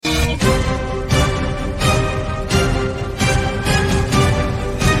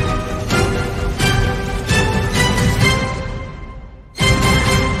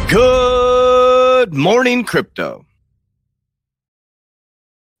Morning Crypto.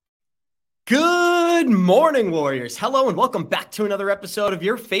 Good morning, warriors. Hello, and welcome back to another episode of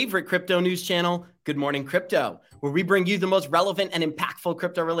your favorite crypto news channel, Good Morning Crypto, where we bring you the most relevant and impactful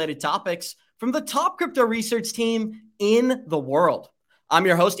crypto-related topics from the top crypto research team in the world. I'm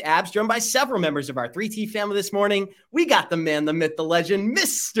your host, Abs, joined by several members of our 3T family this morning. We got the man, the myth, the legend,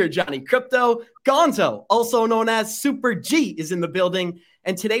 Mr. Johnny Crypto. Gonzo, also known as Super G, is in the building.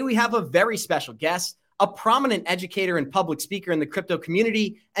 And today we have a very special guest, a prominent educator and public speaker in the crypto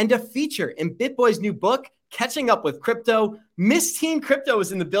community, and a feature in BitBoy's new book, Catching Up with Crypto. Miss Teen Crypto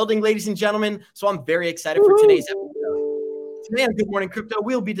is in the building, ladies and gentlemen. So I'm very excited for today's episode. Today on Good Morning Crypto,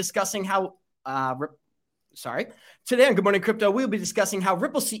 we'll be discussing how Today on Good Morning Crypto, we'll be discussing how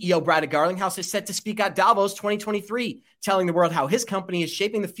Ripple CEO Brad Garlinghouse is set to speak at DAVOS 2023, telling the world how his company is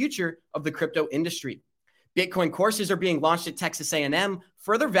shaping the future of the crypto industry. Bitcoin courses are being launched at Texas A&M,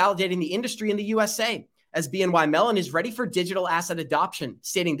 further validating the industry in the USA, as BNY Mellon is ready for digital asset adoption,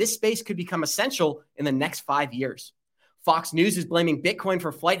 stating this space could become essential in the next 5 years. Fox News is blaming Bitcoin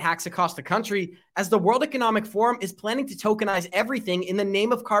for flight hacks across the country, as the World Economic Forum is planning to tokenize everything in the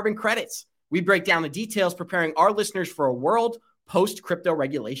name of carbon credits. We break down the details, preparing our listeners for a world post-crypto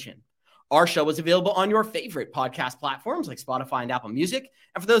regulation. Our show is available on your favorite podcast platforms like Spotify and Apple Music.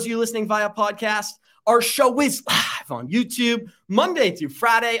 And for those of you listening via podcast, our show is live on YouTube Monday through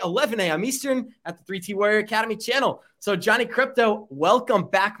Friday, 11 a.m. Eastern at the 3T Warrior Academy channel. So Johnny Crypto, welcome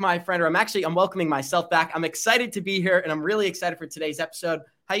back, my friend. Or I'm welcoming myself back. I'm excited to be here, and I'm really excited for today's episode.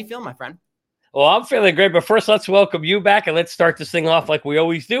 How you feeling, my friend? Well, I'm feeling great, but first let's welcome you back, and let's start this thing off like we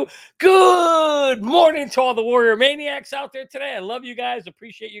always do. Good morning to all the Warrior Maniacs out there today. I love you guys.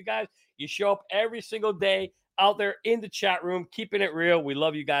 Appreciate you guys. You show up every single day out there in the chat room, keeping it real. We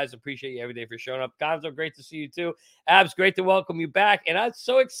love you guys. Appreciate you every day for showing up. Gonzo, great to see you too. Abs, great to welcome you back. And I'm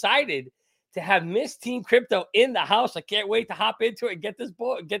so excited to have Miss Teen Crypto in the house. I can't wait to hop into it and get this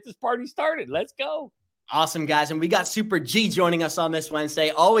party started. Let's go. Awesome, guys. And we got Super G joining us on this Wednesday.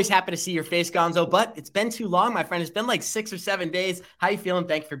 Always happy to see your face, Gonzo, but it's been too long, my friend. It's been like 6 or 7 days. How you feeling?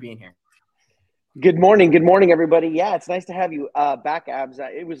 Thank you for being here. Good morning. Good morning, everybody. Yeah, it's nice to have you back, Abs.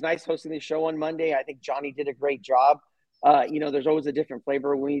 It was nice hosting the show on Monday. I think Johnny did a great job. There's always a different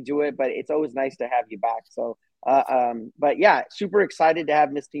flavor when you do it, but it's always nice to have you back. So, but yeah, super excited to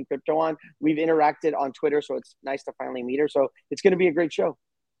have Miss Teen Crypto on. We've interacted on Twitter, so it's nice to finally meet her. So it's going to be a great show.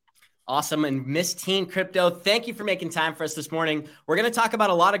 Awesome. And Miss Teen Crypto, thank you for making time for us this morning. We're going to talk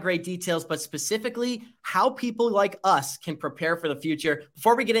about a lot of great details, but specifically how people like us can prepare for the future.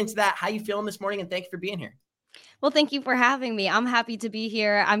 Before we get into that, how you feeling this morning? And thank you for being here. Well, thank you for having me. I'm happy to be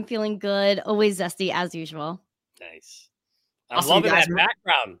here. I'm feeling good. Always zesty as usual. Nice. I'm loving that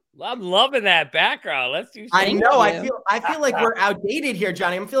background. I'm loving that background. Let's do something. I know. I feel like we're outdated here,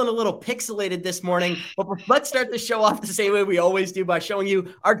 Johnny. I'm feeling a little pixelated this morning. But let's start the show off the same way we always do by showing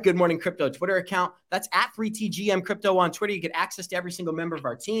you our Good Morning Crypto Twitter account. That's at 3TGM Crypto on Twitter. You get access to every single member of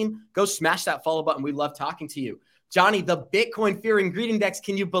our team. Go smash that follow button. We love talking to you. Johnny, the Bitcoin Fear and Greed Index,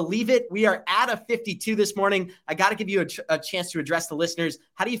 can you believe it? We are at a 52 this morning. I got to give you a chance to address the listeners.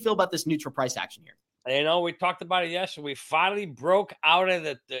 How do you feel about this neutral price action here? You know, we talked about it yesterday. We finally broke out of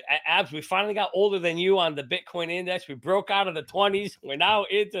the Abs. We finally got older than you on the Bitcoin index. We broke out of the 20s. We're now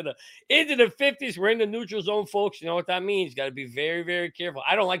into the 50s. We're in the neutral zone, folks. You know what that means. Got to be very, very careful.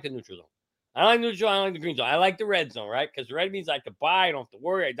 I don't like the neutral zone. I don't like neutral zone. I don't like the green zone. I like the red zone, right? Because red means I could buy. I don't have to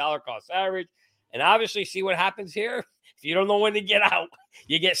worry. I dollar cost average. And obviously, see what happens here? If you don't know when to get out,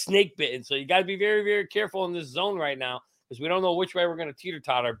 you get snake bitten. So you got to be very, very careful in this zone right now because we don't know which way we're going to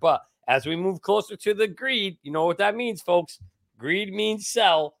teeter-totter. But as we move closer to the greed, you know what that means, folks. Greed means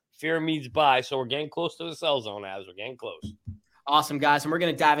sell. Fear means buy. So we're getting close to the sell zone as we're getting close. Awesome, guys. And we're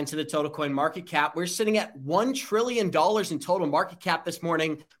going to dive into the total coin market cap. We're sitting at $1 trillion in total market cap this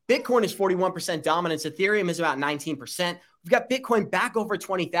morning. Bitcoin is 41% dominance. Ethereum is about 19%. We've got Bitcoin back over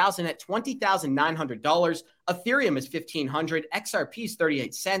 20,000 at $20,900. Ethereum is $1,500. XRP is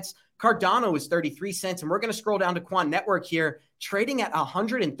 38 cents. Cardano is 33 cents. And we're going to scroll down to Quant Network here, trading at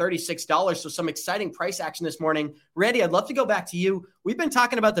 $136. So some exciting price action this morning. Randy, I'd love to go back to you. We've been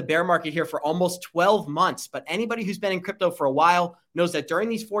talking about the bear market here for almost 12 months, but anybody who's been in crypto for a while knows that during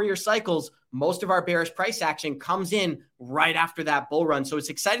these 4-year cycles, most of our bearish price action comes in right after that bull run. So it's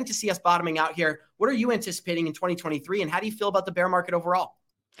exciting to see us bottoming out here. What are you anticipating in 2023, and how do you feel about the bear market overall?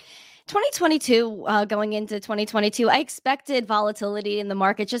 2022, going into 2022, I expected volatility in the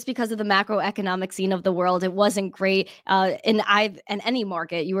market just because of the macroeconomic scene of the world. It wasn't great in any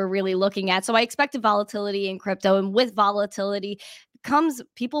market you were really looking at. So I expected volatility in crypto, and with volatility comes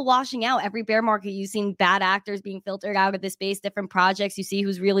people washing out. Every bear market, you've seen bad actors being filtered out of this space, different projects. You see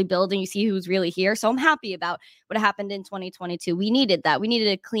who's really building, you see who's really here. So I'm happy about what happened in 2022. We needed that. We needed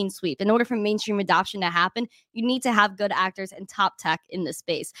a clean sweep. In order for mainstream adoption to happen, you need to have good actors and top tech in this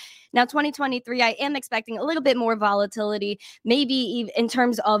space. Now, 2023, I am expecting a little bit more volatility, maybe in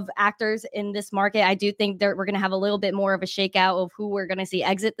terms of actors in this market. I do think that we're going to have a little bit more of a shakeout of who we're going to see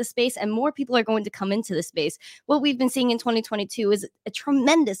exit the space, and more people are going to come into the space. What we've been seeing in 2022 is a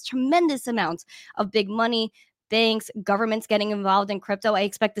tremendous amount of big money, banks, governments getting involved in crypto. I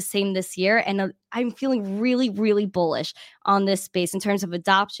expect the same this year. And I'm feeling really bullish on this space in terms of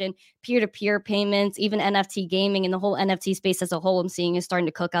adoption, peer-to-peer payments, even NFT gaming, and the whole NFT space as a whole I'm seeing is starting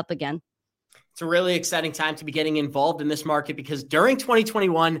to cook up again. It's a really exciting time to be getting involved in this market, because during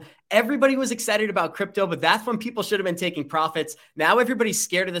 2021, everybody was excited about crypto, but that's when people should have been taking profits. Now everybody's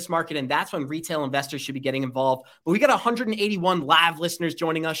scared of this market, and that's when retail investors should be getting involved. But we got 181 live listeners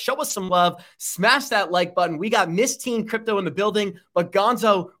joining us. Show us some love. Smash that like button. We got Miss Teen Crypto in the building. But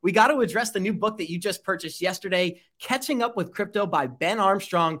Gonzo, we got to address the new book that you just purchased yesterday, Catching Up with Crypto by Ben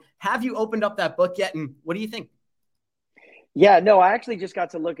Armstrong. Have you opened up that book yet? And what do you think? Yeah, no, I actually just got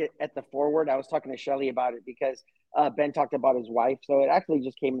to look at the foreword. I was talking to Shelly about it because Ben talked about his wife. So it actually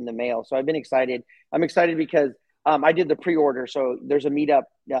just came in the mail. So I've been excited. I'm excited because I did the pre-order. So there's a meetup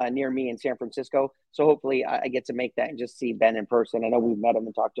near me in San Francisco. So hopefully I get to make that and just see Ben in person. I know we've met him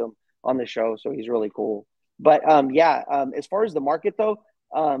and talked to him on the show. So he's really cool. But as far as the market though,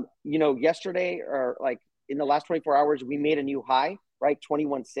 yesterday, or like in the last 24 hours, we made a new high, right?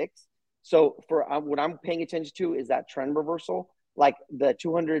 21.6. So for what I'm paying attention to is that trend reversal. Like the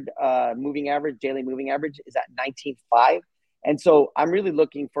 200 moving average, daily moving average is at 19.5. And so I'm really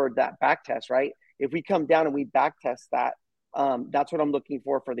looking for that back test, right? If we come down and we back test that, that's what I'm looking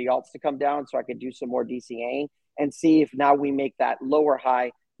for the alts to come down, so I could do some more DCAing and see if now we make that lower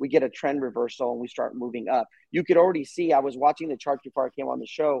high, we get a trend reversal and we start moving up. You could already see, I was watching the chart before I came on the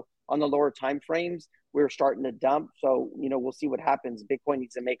show, on the lower time frames, we're starting to dump. So, we'll see what happens. Bitcoin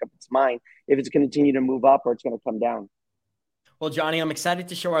needs to make up its mind if it's going to continue to move up or it's going to come down. Well, Johnny, I'm excited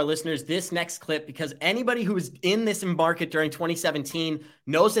to show our listeners this next clip, because anybody who was in this market during 2017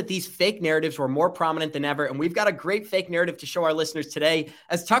 knows that these fake narratives were more prominent than ever. And we've got a great fake narrative to show our listeners today,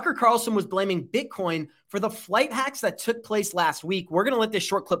 as Tucker Carlson was blaming Bitcoin for the flight hacks that took place last week. We're going to let this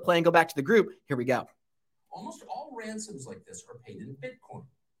short clip play and go back to the group. Here we go. Almost all ransoms like this are paid in Bitcoin.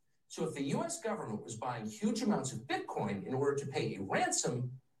 So if the U.S. government was buying huge amounts of Bitcoin in order to pay a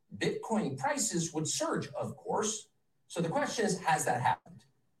ransom, Bitcoin prices would surge, of course. So the question is, has that happened?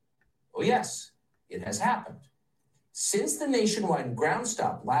 Oh, yes, it has happened. Since the nationwide ground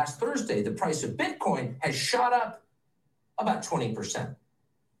stop last Thursday, the price of Bitcoin has shot up about 20%. Is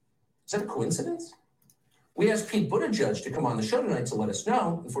that a coincidence? We asked Pete Buttigieg to come on the show tonight to let us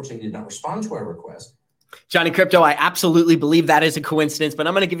know. Unfortunately, he did not respond to our request. Johnny Crypto, I absolutely believe that is a coincidence, but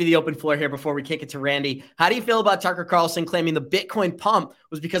I'm going to give you the open floor here before we kick it to Randy. How do you feel about Tucker Carlson claiming the Bitcoin pump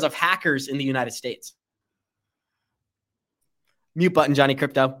was because of hackers in the United States? Mute button, Johnny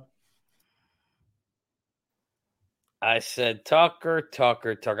Crypto. I said, Tucker.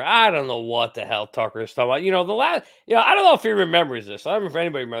 I don't know what the hell Tucker is talking about. I don't know if he remembers this. I don't know if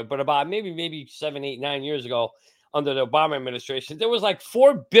anybody remembers, but about maybe 7, 8, 9 years ago, under the Obama administration, there was like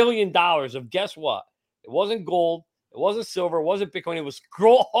 $4 billion of, guess what? It wasn't gold. It wasn't silver. It wasn't Bitcoin. It was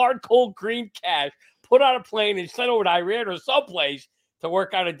hard, cold, green cash put on a plane and sent over to Iran or someplace to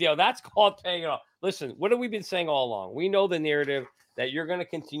work out a deal. That's called paying off. Listen, what have we been saying all along? We know the narrative that you're going to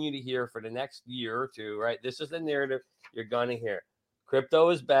continue to hear for the next year or two, right? This is the narrative you're going to hear. Crypto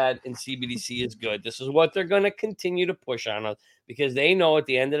is bad and CBDC is good. This is what they're going to continue to push on us, because they know at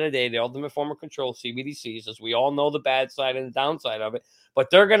the end of the day, the ultimate form of control, CBDCs, as we all know the bad side and the downside of it, but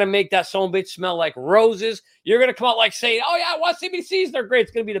they're going to make that son of a bitch smell like roses. You're going to come out like saying, oh yeah, I want CBDCs. They're great.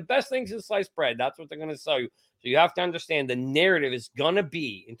 It's going to be the best things in sliced bread. That's what they're going to sell you. So you have to understand the narrative is going to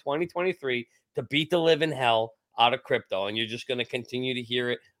be in 2023 to beat the living hell out of crypto. And you're just going to continue to hear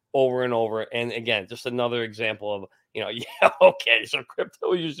it over and over. And again, just another example of, okay, so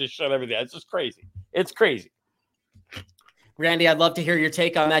crypto usually shut everything. It's just crazy. It's crazy. Randy, I'd love to hear your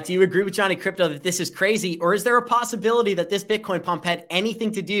take on that. Do you agree with Johnny Crypto that this is crazy, or is there a possibility that this Bitcoin pump had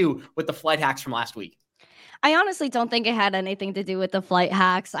anything to do with the flight hacks from last week? I honestly don't think it had anything to do with the flight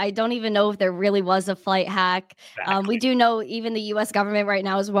hacks. I don't even know if there really was a flight hack. We do know even the U.S. government right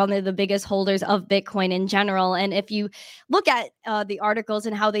now is one of the biggest holders of Bitcoin in general. And if you look at the articles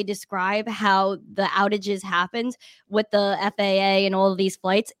and how they describe how the outages happened with the FAA and all of these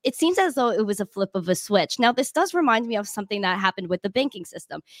flights, it seems as though it was a flip of a switch. Now, this does remind me of something that happened with the banking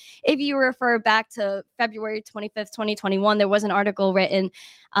system. If you refer back to February 25th, 2021, there was an article written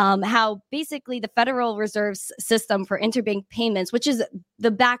how basically the Federal Reserve's system for interbank payments, which is the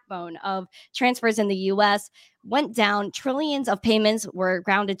backbone of transfers in the U.S., went down. Trillions of payments were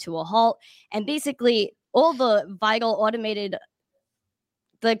grounded to a halt. And basically, all the vital automated,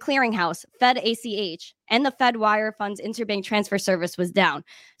 the clearinghouse, Fed ACH, and the Fed Wire Funds interbank transfer service was down.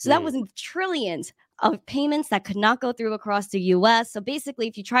 So that was trillions of payments that could not go through across the U.S. So basically,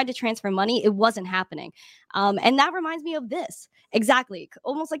 if you tried to transfer money, it wasn't happening. And that reminds me of this. Exactly.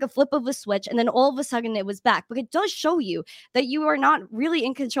 Almost like a flip of a switch. And then all of a sudden it was back. But it does show you that you are not really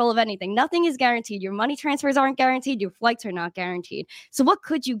in control of anything. Nothing is guaranteed. Your money transfers aren't guaranteed. Your flights are not guaranteed. So what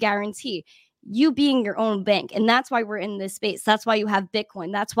could you guarantee? You being your own bank. And that's why we're in this space. That's why you have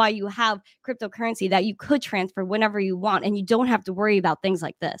Bitcoin. That's why you have cryptocurrency that you could transfer whenever you want. And you don't have to worry about things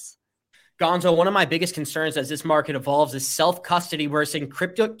like this. Gonzo, one of my biggest concerns as this market evolves is self-custody versus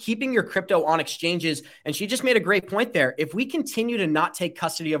crypto, keeping your crypto on exchanges. And she just made a great point there. If we continue to not take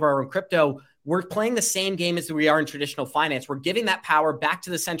custody of our own crypto, we're playing the same game as we are in traditional finance. We're giving that power back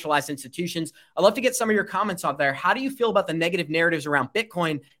to the centralized institutions. I'd love to get some of your comments on there. How do you feel about the negative narratives around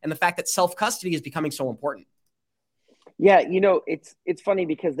Bitcoin and the fact that self-custody is becoming so important? Yeah, it's funny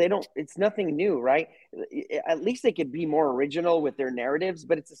because it's nothing new, right? At least they could be more original with their narratives,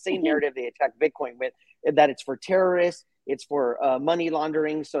 but it's the same narrative they attack Bitcoin with, that it's for terrorists, it's for money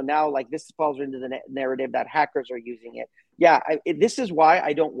laundering. So now like this falls into the narrative that hackers are using it. Yeah, this is why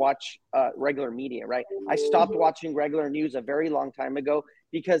I don't watch regular media, right? I stopped watching regular news a very long time ago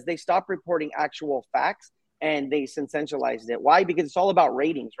because they stopped reporting actual facts and they sensationalized it. Why? Because it's all about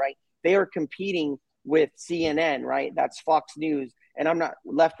ratings, right? They are competing with CNN, right? That's Fox News. And I'm not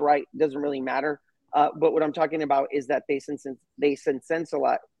left, right, doesn't really matter. But what I'm talking about is that they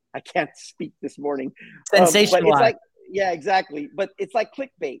sensationalize. I can't speak this morning. Sensationalize. But it's like, yeah, exactly. But it's like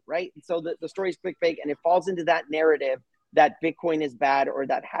clickbait, right? So the story is clickbait and it falls into that narrative that Bitcoin is bad or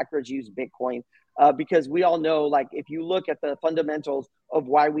that hackers use Bitcoin. Because we all know, like, if you look at the fundamentals of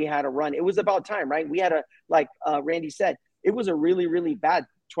why we had a run, it was about time, right? We had Randy said, it was a really, really bad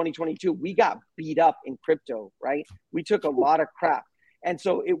 2022. We got beat up in crypto, right? We took a lot of crap. And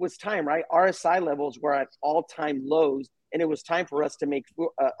so it was time, right? RSI levels were at all-time lows, and it was time for us to make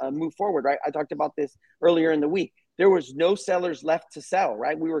a move forward, right? I talked about this earlier in the week. There was no sellers left to sell,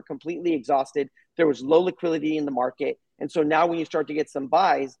 right? We were completely exhausted. There was low liquidity in the market. And so now when you start to get some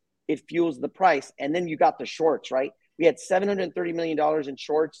buys, it fuels the price. And then you got the shorts, right? We had $730 million in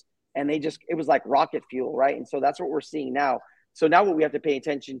shorts, and it was like rocket fuel, right? And so that's what we're seeing now. So now what we have to pay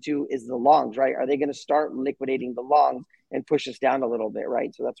attention to is the longs, right? Are they going to start liquidating the longs and push us down a little bit,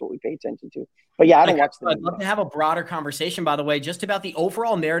 right? So that's what we pay attention to. But yeah, I don't watch them. I'd love to have a broader conversation, by the way, just about the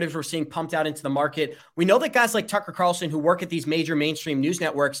overall narratives we're seeing pumped out into the market. We know that guys like Tucker Carlson, who work at these major mainstream news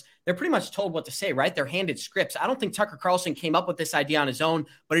networks, they're pretty much told what to say, right? They're handed scripts. I don't think Tucker Carlson came up with this idea on his own,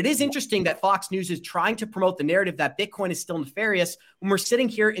 but it is interesting that Fox News is trying to promote the narrative that Bitcoin is still nefarious when we're sitting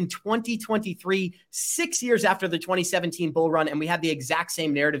here in 2023, 6 years after the 2017 bull run, and we have the exact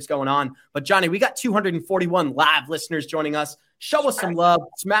same narratives going on. But Johnny, we got 241 live listeners joining us. Show us some love.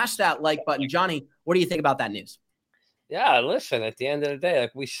 Smash that like button. Johnny, what do you think about that news? Yeah, listen, at the end of the day,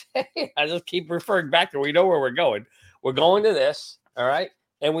 like we say, I just keep referring back to, we know where we're going. We're going to this, all right?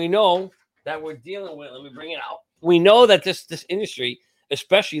 And we know that we're dealing with, let me bring it out. We know that this industry,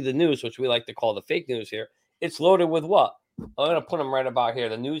 especially the news, which we like to call the fake news here, it's loaded with what? I'm going to put them right about here.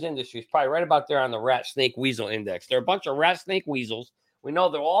 The news industry is probably right about there on the rat, snake, weasel index. They're a bunch of rat, snake, weasels. We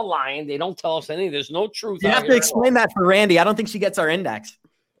know they're all lying. They don't tell us anything. There's no truth. You have to explain that for Randy. I don't think she gets our index.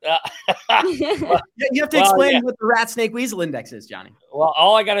 You have to explain what the rat, snake, weasel index is, Johnny. Well,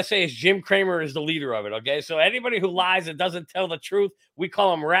 all I got to say is Jim Cramer is the leader of it, okay? So anybody who lies and doesn't tell the truth, we call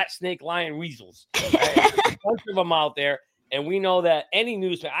them rat, snake, lion, weasels. Right? There's a bunch of them out there. And we know that any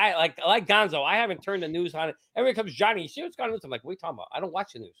news, I like Gonzo, I haven't turned the news on. Everybody comes, Johnny, you see what's going on? I'm like, what are you talking about? I don't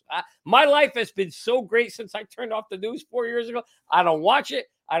watch the news. My life has been so great since I turned off the news 4 years ago. I don't watch it.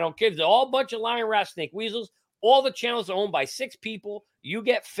 I don't care. They're all a bunch of lion, rat, snake, weasels. All the channels are owned by 6 people. You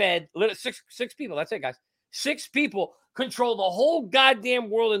get fed. Six people. That's it, guys. 6 people control the whole goddamn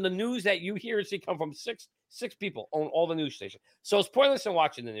world, and the news that you hear and see come from six people own all the news stations. So it's pointless in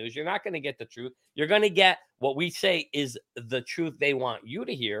watching the news. You're not going to get the truth. You're going to get what we say is the truth they want you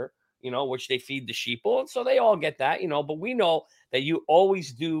to hear. which they feed the sheeple. And so they all get that, but we know that you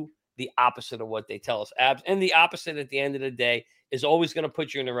always do the opposite of what they tell us, Abs. And the opposite at the end of the day is always going to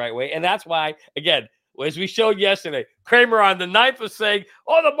put you in the right way. And that's why, again, as we showed yesterday, Kramer on the 9th was saying,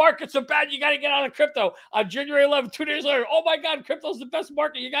 oh, the markets are bad. You got to get out of crypto. On January 11th, 2 days later, oh, my God, crypto's the best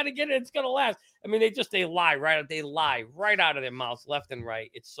market. You got to get it. It's going to last. I mean, they lie right out of their mouths, left and right.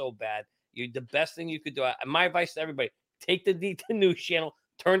 It's so bad. The best thing you could do, my advice to everybody, take the news channel,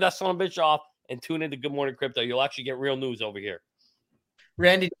 turn that son of a bitch off, and tune into Good Morning Crypto. You'll actually get real news over here.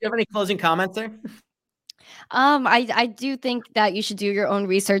 Randy, do you have any closing comments there? I do think that you should do your own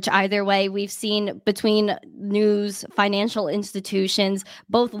research either way. We've seen between news, financial institutions,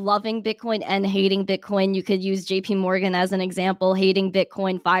 both loving Bitcoin and hating Bitcoin. You could use JP Morgan as an example, hating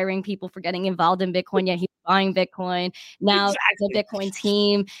Bitcoin, firing people for getting involved in Bitcoin, yet he's buying Bitcoin. Now the Bitcoin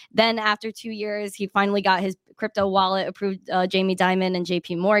team. Then after 2 years, he finally got his crypto wallet approved, Jamie Dimon and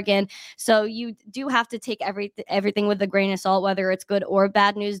JP Morgan. So you do have to take everything with a grain of salt, whether it's good or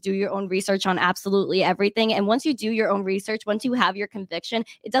bad news. Do your own research on absolutely everything. And once you do your own research, once you have your conviction,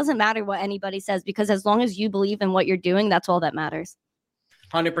 it doesn't matter what anybody says, because as long as you believe in what you're doing, that's all that matters.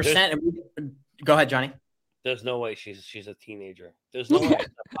 100%. Go ahead, Johnny. There's no way she's a teenager. There's no way.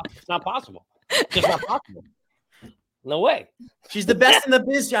 It's not possible. It's just not possible. No way. She's the best in the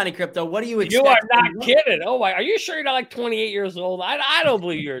biz, Johnny Crypto. What do you expect? You are not kidding. Oh my! Are you sure you're not like 28 years old? I don't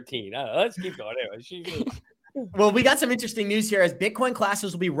believe you're a teen. Let's keep going. Anyway, Well, we got some interesting news here as Bitcoin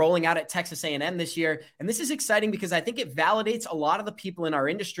classes will be rolling out at Texas A&M this year. And this is exciting because I think it validates a lot of the people in our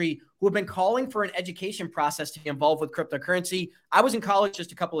industry who have been calling for an education process to be involved with cryptocurrency. I was in college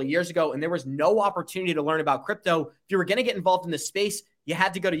just a couple of years ago, and there was no opportunity to learn about crypto. If you were going to get involved in this space, you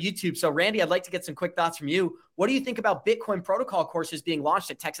had to go to YouTube. So, Randy, I'd like to get some quick thoughts from you. What do you think about Bitcoin protocol courses being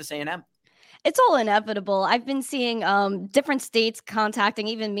launched at Texas A&M? It's all inevitable. I've been seeing different states contacting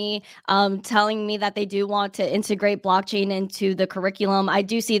even me, telling me that they do want to integrate blockchain into the curriculum. I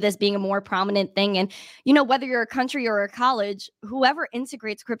do see this being a more prominent thing. And, whether you're a country or a college, whoever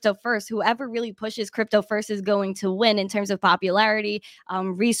integrates crypto first, whoever really pushes crypto first is going to win in terms of popularity,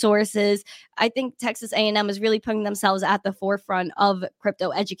 resources. I think Texas A&M is really putting themselves at the forefront of crypto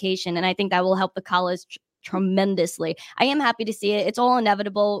education. And I think that will help the college tremendously. I am happy to see it. It's all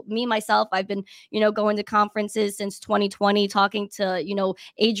inevitable. Me, myself, I've been, going to conferences since 2020, talking to,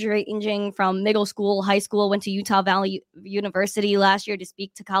 age ranging from middle school, high school, went to Utah Valley University last year to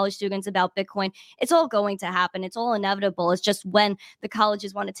speak to college students about Bitcoin. It's all going to happen. It's all inevitable. It's just when the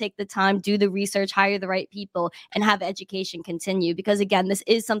colleges want to take the time, do the research, hire the right people, and have education continue. Because again, this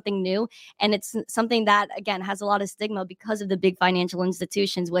is something new, and it's something that, again, has a lot of stigma because of the big financial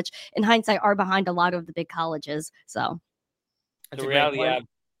institutions, which in hindsight are behind a lot of the big colleges. So the reality of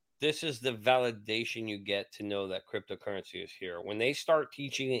this is the validation you get to know that cryptocurrency is here. When they start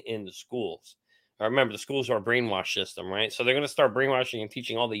teaching it in the schools, I remember the schools are a brainwash system, right? So they're going to start brainwashing and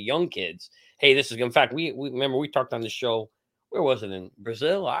teaching all the young kids. Hey, this is, in fact, we remember we talked on the show. Where was it? In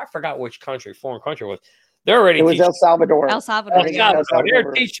Brazil? I forgot which country, foreign country it was. They're already. It was El Salvador.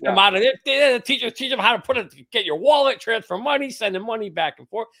 They're teaching them how to. They're teach them how to get your wallet, transfer money, sending money back and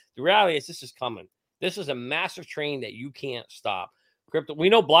forth. The reality is, this is coming. This is a massive train that you can't stop. Crypto. We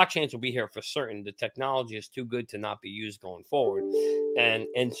know blockchains will be here for certain. The technology is too good to not be used going forward.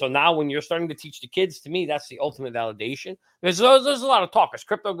 And so now when you're starting to teach the kids, to me, that's the ultimate validation. There's a lot of talk. Is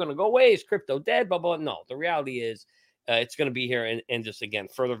crypto going to go away? Is crypto dead? Blah, blah. No, the reality is it's going to be here. And just, again,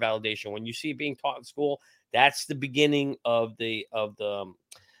 further validation. When you see it being taught in school, that's the beginning of the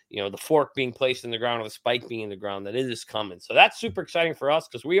fork being placed in the ground or the spike being in the ground, that it is coming. So that's super exciting for us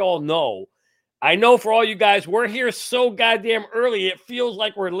because we all know. I know for all you guys, we're here so goddamn early. It feels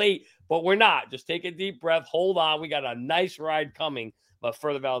like we're late, but we're not. Just take a deep breath. Hold on. We got a nice ride coming, but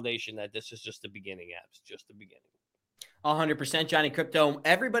further validation that this is just the beginning, Abs. Just the beginning. 100%, Johnny Crypto.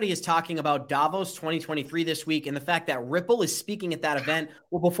 Everybody is talking about Davos 2023 this week and the fact that Ripple is speaking at that event.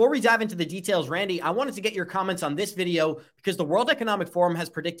 Well, before we dive into the details, Randy, I wanted to get your comments on this video because the World Economic Forum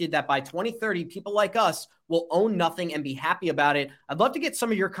has predicted that by 2030, people like us will own nothing and be happy about it. I'd love to get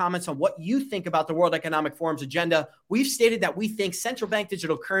some of your comments on what you think about the World Economic Forum's agenda. We've stated that we think central bank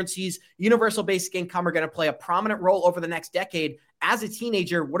digital currencies, universal basic income are going to play a prominent role over the next decade. As a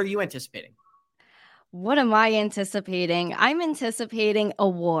teenager, what are you anticipating? What am I anticipating? I'm anticipating a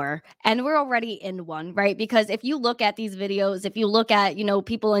war, and we're already in one, right? Because if you look at these videos, if you look at,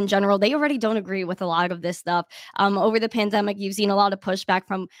 people in general, they already don't agree with a lot of this stuff. Over the pandemic, you've seen a lot of pushback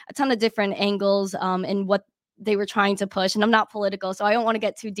from a ton of different angles, and what they were trying to push. And I'm not political, so I don't want to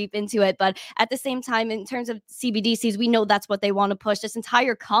get too deep into it. But at the same time, in terms of CBDCs, we know that's what they want to push. This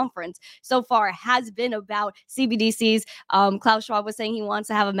entire conference so far has been about CBDCs. Klaus Schwab was saying he wants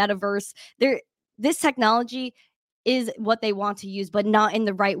to have a metaverse. This technology is what they want to use, but not in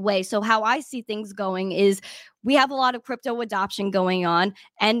the right way. So how I see things going is we have a lot of crypto adoption going on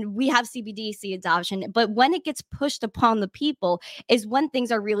and we have CBDC adoption, but when it gets pushed upon the people is when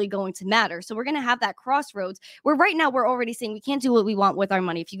things are really going to matter. So we're going to have that crossroads where right now we're already saying we can't do what we want with our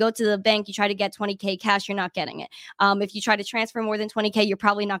money. If you go to the bank, you try to get 20K cash, you're not getting it. If you try to transfer more than 20K, you're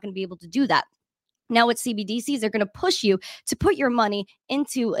probably not going to be able to do that. Now with CBDCs, they're going to push you to put your money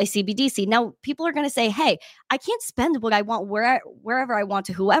into a CBDC. Now people are going to say, hey, I can't spend what I want wherever I want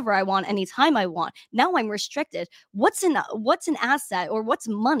to whoever I want, anytime I want. Now I'm restricted. What's an asset or what's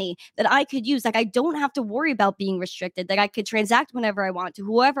money that I could use? Like I don't have to worry about being restricted, that I could transact whenever I want to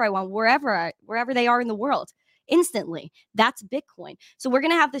whoever I want, wherever they are in the world instantly. That's Bitcoin. So we're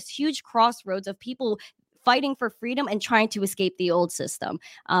going to have this huge crossroads of people fighting for freedom and trying to escape the old system.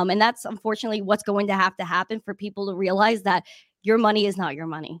 And that's unfortunately what's going to happen for people to realize that your money is not your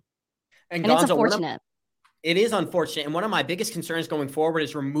money. And Gonzo, it's unfortunate. It is unfortunate. And one of my biggest concerns going forward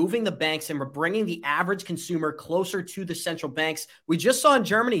is removing the banks and we're bringing the average consumer closer to the central banks. We just saw in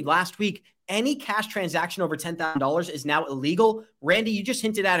Germany last week, any cash transaction over $10,000 is now illegal. Randy, you just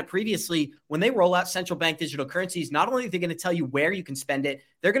hinted at it previously. When they roll out central bank digital currencies, not only are they going to tell you where you can spend it,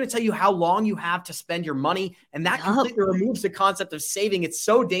 they're going to tell you how long you have to spend your money. And that completely removes the concept of saving. It's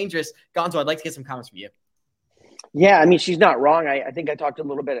so dangerous. Gonzo, I'd like to get some comments from you. Yeah, I mean, she's not wrong. I think I talked a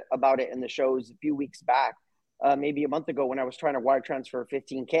little bit about it in the shows a few weeks back, maybe a month ago when I was trying to wire transfer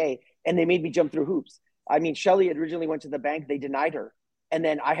 $15K and they made me jump through hoops. I mean, Shelly had originally went to the bank. They denied her. And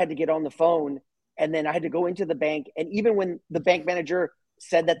then I had to get on the phone and then I had to go into the bank. And even when the bank manager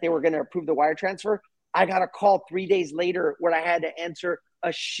said that they were going to approve the wire transfer, I got a call 3 days later where I had to answer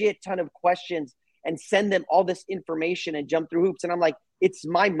a shit ton of questions and send them all this information and jump through hoops. And I'm like, it's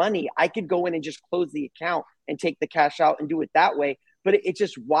my money. I could go in and just close the account and take the cash out and do it that way. But it's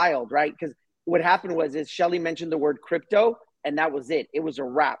just wild, right? Because what happened is Shelly mentioned the word crypto and that was it. It was a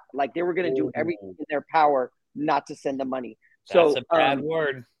wrap. Like they were going to do everything in their power not to send the money. That's a bad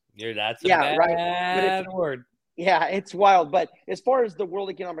word. That's a bad word. Yeah, it's wild. But as far as the World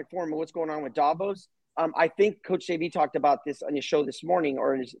Economic Forum and what's going on with Davos, I think Coach JV talked about this on his show this morning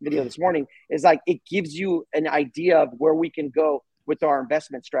or in his video this morning, is like it gives you an idea of where we can go with our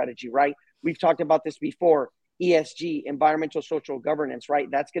investment strategy, right? We've talked about this before. ESG, environmental social governance, right?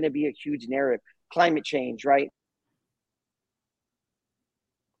 That's going to be a huge narrative. Climate change, right?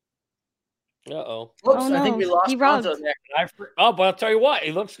 Uh-oh. Oops, no. I think we lost Gonzo there. But I'll tell you what,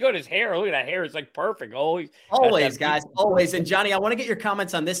 he looks good. His hair, look at that hair. It's like perfect. Always, guys, always. And Johnny, I want to get your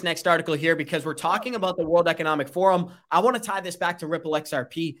comments on this next article here because we're talking about the World Economic Forum. I want to tie this back to Ripple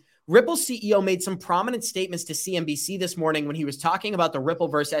XRP. Ripple's CEO made some prominent statements to CNBC this morning when he was talking about the Ripple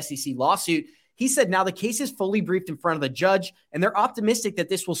versus SEC lawsuit. He said now the case is fully briefed in front of the judge, and they're optimistic that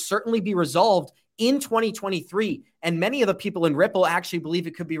this will certainly be resolved in 2023. And many of the people in Ripple actually believe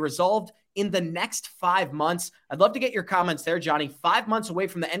it could be resolved in the next 5 months. I'd love to get your comments there, Johnny. 5 months away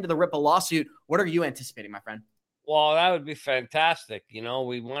from the end of the Ripple lawsuit. What are you anticipating, my friend? Well, that would be fantastic. You know,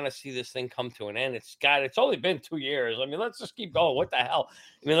 we want to see this thing come to an end. It's only been 2 years. I mean, let's just keep going. What the hell?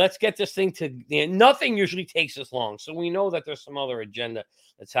 I mean, let's get this thing to, nothing usually takes this long. So we know that there's some other agenda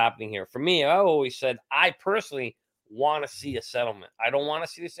that's happening here. For me, I always said, I personally want to see a settlement. I don't want to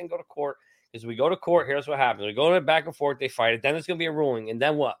see this thing go to court because we go to court. Here's what happens. We go back and forth. They fight it. Then there's going to be a ruling. And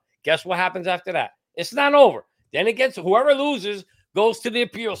then what? Guess what happens after that? It's not over. Then it gets, whoever loses goes to the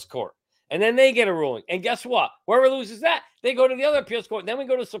appeals court. And then they get a ruling. And guess what? Whoever loses that, they go to the other appeals court. Then we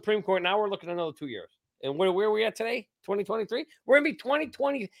go to the Supreme Court. Now we're looking at another 2 years. And where are we at today? 2023? We're going to be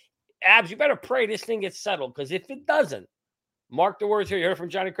 2020. Abs, you better pray this thing gets settled. Because if it doesn't, mark the words here. You heard from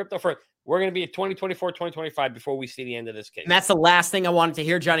Johnny Crypto first. We're going to be at 2024, 2025 before we see the end of this case. And that's the last thing I wanted to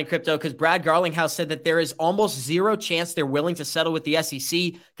hear, Johnny Crypto, because Brad Garlinghouse said that there is almost zero chance they're willing to settle with the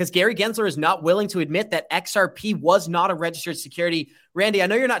SEC because Gary Gensler is not willing to admit that XRP was not a registered security. Randy, I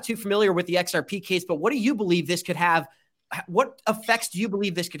know you're not too familiar with the XRP case, but what do you believe this could have? What effects do you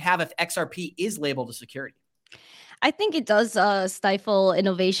believe this could have if XRP is labeled a security? I think it does stifle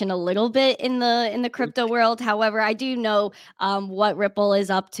innovation a little bit in the crypto world. However, I do know what Ripple is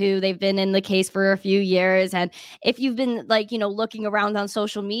up to. They've been in the case for a few years. And if you've been looking around on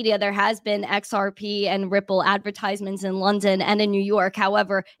social media, there has been XRP and Ripple advertisements in London and in New York.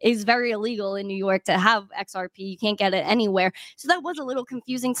 However, it's very illegal in New York to have XRP. You can't get it anywhere. So that was a little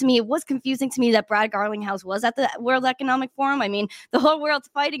confusing to me. It was confusing to me that Brad Garlinghouse was at the World Economic Forum. I mean, the whole world's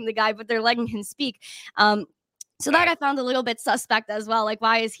fighting the guy, but they're letting him speak. So that I found a little bit suspect as well. Like,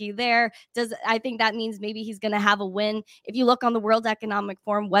 why is he there? I think that means maybe he's going to have a win. If you look on the World Economic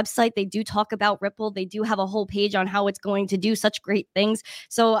Forum website, they do talk about Ripple. They do have a whole page on how it's going to do such great things.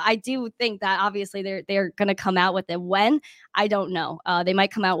 So I do think that obviously they're going to come out with it. When? I don't know. They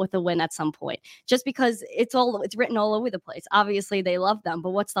might come out with a win at some point, just because it's written all over the place. Obviously they love them,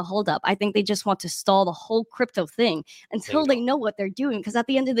 but what's the holdup? I think they just want to stall the whole crypto thing until they know what they're doing. Because at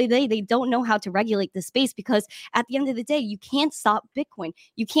the end of the day, they don't know how to regulate the space, because at the end of the day, you can't stop Bitcoin.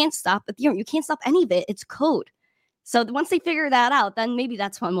 You can't stop Ethereum. You can't stop any of it. It's code. So once they figure that out, then maybe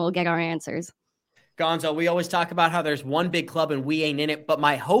that's when we'll get our answers. Gonzo, we always talk about how there's one big club and we ain't in it, but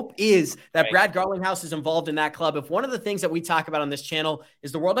my hope is that Brad Garlinghouse is involved in that club. If one of the things that we talk about on this channel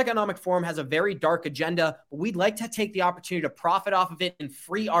is the World Economic Forum has a very dark agenda, but we'd like to take the opportunity to profit off of it and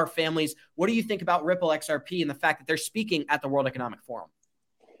free our families. What do you think about Ripple XRP and the fact that they're speaking at the World Economic Forum?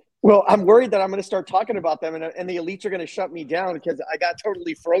 Well, I'm worried that I'm going to start talking about them and the elites are going to shut me down because I got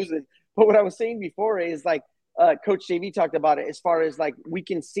totally frozen. But what I was saying before is like Coach JV talked about it, as far as like we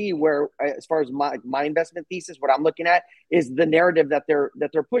can see where, as far as my investment thesis, what I'm looking at is the narrative that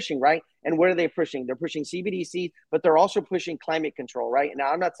they're pushing, right? And what are they pushing? They're pushing CBDC, but they're also pushing climate control, right?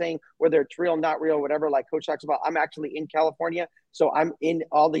 Now, I'm not saying whether it's real, not real, whatever, like Coach talks about. I'm actually in California, so I'm in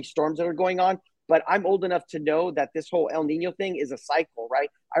all these storms that are going on. But I'm old enough to know that this whole El Nino thing is a cycle, right?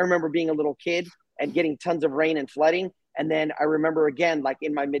 I remember being a little kid and getting tons of rain and flooding. And then I remember again, like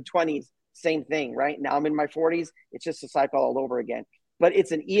in my mid-20s, same thing, right? Now I'm in my 40s. It's just a cycle all over again. But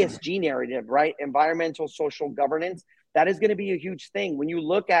it's an ESG narrative, right? Environmental, social governance. That is going to be a huge thing. When you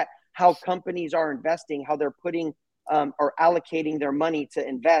look at how companies are investing, how they're putting or allocating their money to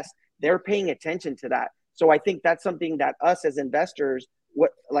invest, they're paying attention to that. So I think that's something that us as investors,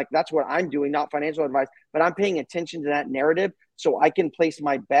 that's what I'm doing, not financial advice, but I'm paying attention to that narrative so I can place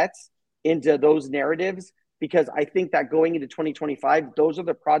my bets into those narratives, because I think that going into 2025, those are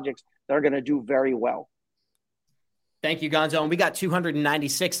the projects that are going to do very well. Thank you, Gonzo. And we got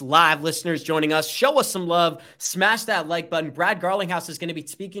 296 live listeners joining us. Show us some love. Smash that like button. Brad Garlinghouse is going to be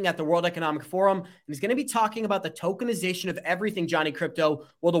speaking at the World Economic Forum, and he's going to be talking about the tokenization of everything, Johnny Crypto.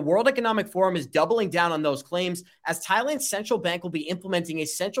 Well, the World Economic Forum is doubling down on those claims, as Thailand's central bank will be implementing a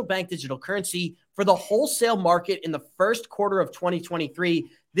central bank digital currency for the wholesale market in the first quarter of 2023.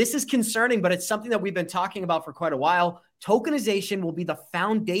 This is concerning, but it's something that we've been talking about for quite a while. Tokenization will be the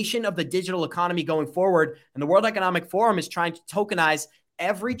foundation of the digital economy going forward. And the World Economic Forum is trying to tokenize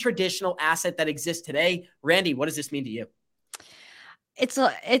every traditional asset that exists today. Randy, what does this mean to you?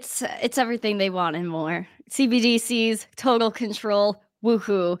 It's everything they want and more. CBDCs, total control.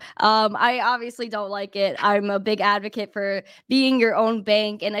 Woohoo. I obviously don't like it. I'm a big advocate for being your own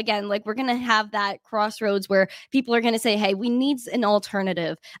bank. And again, like, we're going to have that crossroads where people are going to say, hey, we need an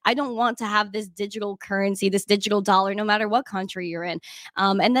alternative. I don't want to have this digital currency, this digital dollar, no matter what country you're in.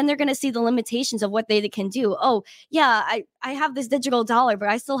 And then they're going to see the limitations of what they can do. Oh, yeah, I have this digital dollar, but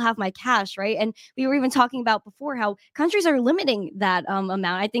I still have my cash, right? And we were even talking about before how countries are limiting that amount.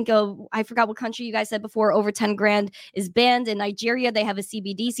 I think I forgot what country you guys said before, over 10 grand is banned. In Nigeria, they have a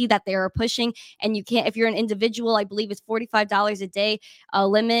CBDC that they are pushing, and you can't, if you're an individual, I believe it's $45 a day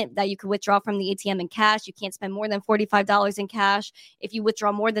limit that you could withdraw from the ATM in cash. You can't spend more than $45 in cash. If you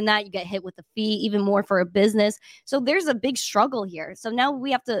withdraw more than that, you get hit with a fee, even more for a business. So there's a big struggle here. So now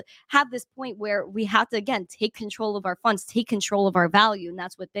we have to have this point where we have to, again, take control of our funds, take control of our value. And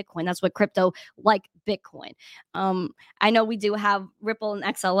that's what Bitcoin, that's what crypto like Bitcoin. I know we do have Ripple and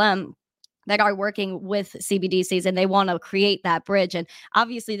XLM that are working with CBDCs, and they want to create that bridge. And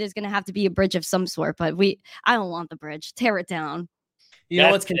obviously there's going to have to be a bridge of some sort, but I don't want the bridge. Tear it down. You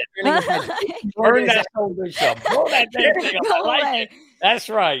know what's concerning? Burn that television. Blow that thing up. I like it. That's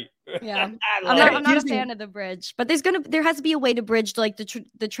right. Yeah, I'm not a fan of the bridge, but there has to be a way to bridge like the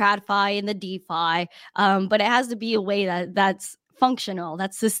TradFi and the DeFi, but it has to be a way that's functional,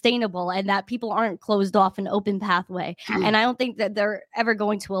 that's sustainable, and that people aren't closed off an open pathway. And I don't think that they're ever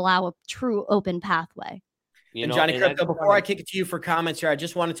going to allow a true open pathway. Johnny Crypto, before I kick it to you for comments here, I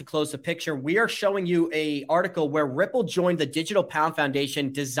just wanted to close the picture. We are showing you a article where Ripple joined the Digital Pound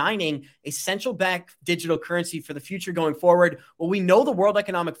Foundation, designing a central bank digital currency for the future going forward. Well, we know the World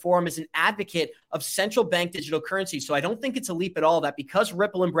Economic Forum is an advocate of central bank digital currency. So I don't think it's a leap at all that because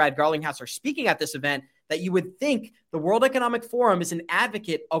Ripple and Brad Garlinghouse are speaking at this event, that you would think the World Economic Forum is an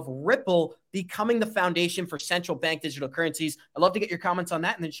advocate of Ripple becoming the foundation for central bank digital currencies. I'd love to get your comments on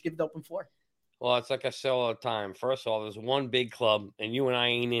that, and then just give the open floor. Well, it's like I say all the time. First of all, there's one big club, and you and I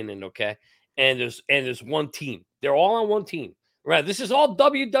ain't in it, okay? And there's one team. They're all on one team. Right. This is all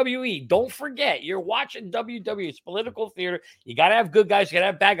WWE. Don't forget, you're watching WWE. It's political theater. You got to have good guys. You got to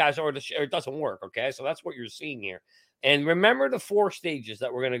have bad guys, or it doesn't work. Okay. So that's what you're seeing here. And remember the 4 stages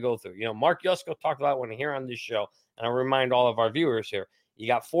that we're going to go through. You know, Mark Yusko talked about when here on this show, and I'll remind all of our viewers here, you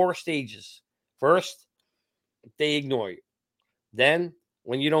got 4 stages. First, they ignore you. Then,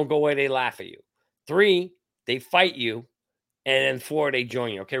 when you don't go away, they laugh at you. 3, they fight you. And then 4, they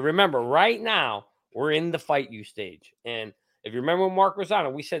join you. Okay. Remember, right now, we're in the fight you stage. And if you remember when Mark was on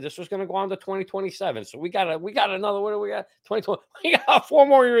it, we said this was going to go on to 2027. So we got another, what do we got? 2020. We got 4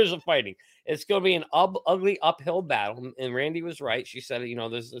 more years of fighting. It's going to be an ugly uphill battle. And Randy was right. She said, you know,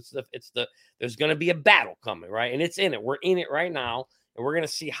 there's going to be a battle coming, right? And it's in it. We're in it right now. And we're going to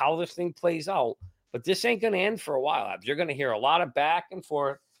see how this thing plays out. But this ain't going to end for a while, Abs. You're going to hear a lot of back and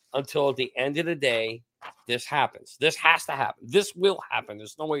forth until at the end of the day, this happens. This has to happen. This will happen.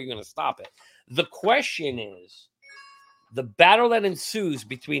 There's no way you're going to stop it. The question is, the battle that ensues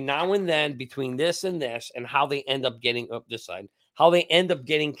between now and then, between this and this, and how they end up getting up this side, how they end up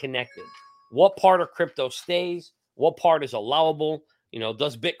getting connected. What part of crypto stays? What part is allowable? You know,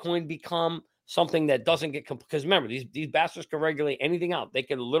 does Bitcoin become something that doesn't get, because remember, these bastards can regulate anything out. They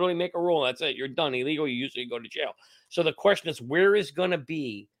can literally make a rule. That's it. You're done. Illegal. You usually go to jail. So the question is, where is going to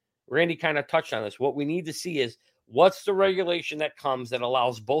be, Randy kind of touched on this. What we need to see is, what's the regulation that comes that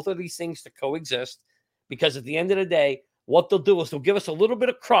allows both of these things to coexist? Because at the end of the day, what they'll do is they'll give us a little bit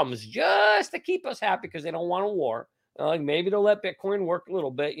of crumbs just to keep us happy because they don't want a war. Like maybe they'll let Bitcoin work a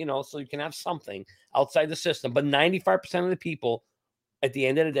little bit, you know, so you can have something outside the system. But 95% of the people at the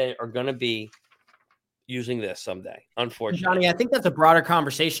end of the day are going to be using this someday, unfortunately. Johnny, I think that's a broader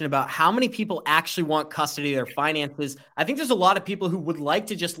conversation about how many people actually want custody of their finances. I think there's a lot of people who would like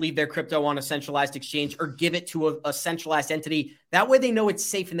to just leave their crypto on a centralized exchange or give it to a centralized entity. That way they know it's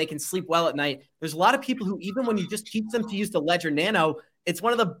safe and they can sleep well at night. There's a lot of people who, even when you just teach them to use the Ledger Nano, it's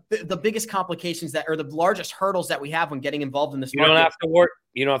one of the biggest complications that, or the largest hurdles that we have when getting involved in this market.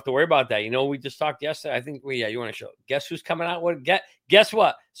 You don't have to worry about that. You know, we just talked yesterday. I think you want to show. Guess who's coming out with? Guess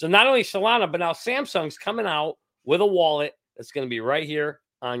what? So not only Solana, but now Samsung's coming out with a wallet that's going to be right here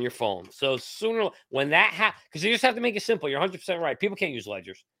on your phone. So sooner when that happens, because you just have to make it simple. You're 100% right. People can't use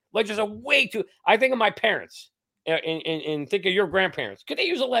ledgers. Ledgers are way too. I think of my parents and think of your grandparents. Could they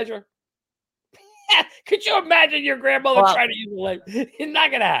use a ledger? Could you imagine your grandmother trying to use a ledger? It's not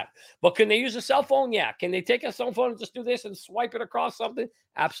going to happen. But can they use a cell phone? Yeah. Can they take a cell phone and just do this and swipe it across something?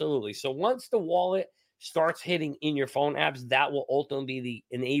 Absolutely. So once the wallet starts hitting in your phone apps, that will ultimately be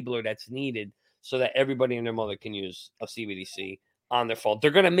the enabler that's needed so that everybody and their mother can use a CBDC on their phone.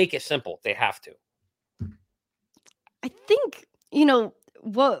 They're going to make it simple. They have to. I think, you know,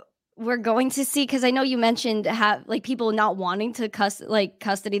 what we're going to see, because I know you mentioned like people not wanting to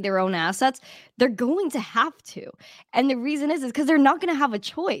custody their own assets. They're going to have to. And the reason is because they're not going to have a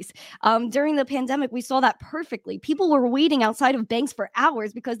choice. During the pandemic, we saw that perfectly. People were waiting outside of banks for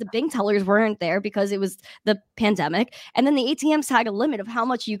hours because the bank tellers weren't there because it was the pandemic. And then the ATMs had a limit of how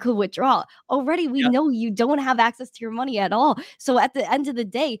much you could withdraw. Already, we know you don't have access to your money at all. So at the end of the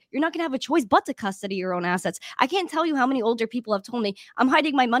day, you're not going to have a choice but to custody your own assets. I can't tell you how many older people have told me, I'm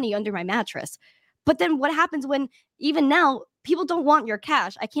hiding my money under my mattress. But then what happens when even now people don't want your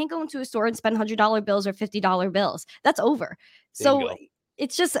cash? I can't go into a store and spend $100 bills or $50 bills. That's over. So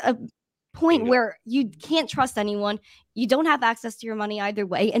it's just a point where you can't trust anyone. You don't have access to your money either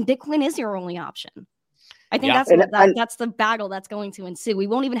way. And Bitcoin is your only option. I think that's the battle that's going to ensue. We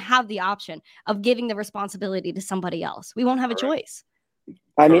won't even have the option of giving the responsibility to somebody else. We won't have a choice.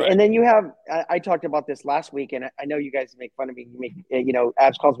 I mean, and then you have, I talked about this last week, and I know you guys make fun of me. You know,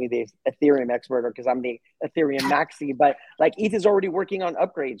 Abs calls me the Ethereum expert because I'm the Ethereum maxi, but like ETH is already working on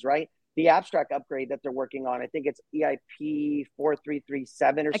upgrades, right? The abstract upgrade that they're working on, I think it's EIP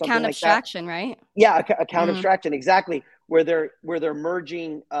 4337 or something like that. Account abstraction, right? Yeah, account abstraction, exactly. Where they're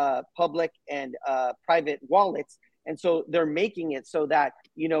merging public and private wallets. And so they're making it so that,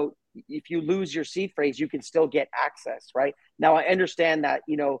 you know, if you lose your seed phrase, you can still get access, right? Now, I understand that,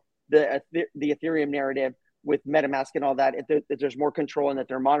 you know, the Ethereum narrative with MetaMask and all that, that there's more control and that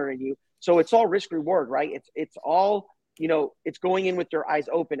they're monitoring you. So it's all risk reward, right? It's all, you know, it's going in with your eyes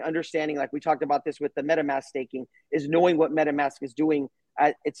open, understanding, like we talked about this with the MetaMask staking, is knowing what MetaMask is doing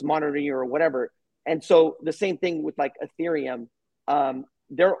at its monitoring you or whatever. And so the same thing with like Ethereum,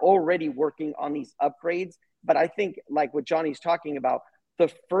 they're already working on these upgrades. But I think like what Johnny's talking about,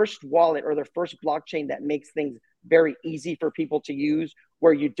 the first wallet or the first blockchain that makes things very easy for people to use,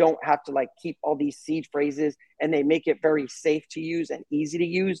 where you don't have to like keep all these seed phrases and they make it very safe to use and easy to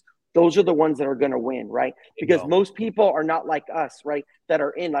use, those are the ones that are going to win, right? Because most people are not like us, right? That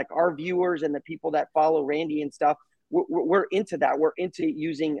are in, like our viewers and the people that follow Randy and stuff, we're into that. We're into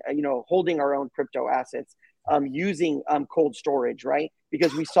using, holding our own crypto assets, using cold storage, right?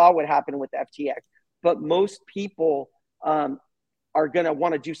 Because we saw what happened with FTX. But most people are going to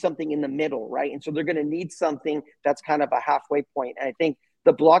want to do something in the middle, right? And so they're going to need something that's kind of a halfway point. And I think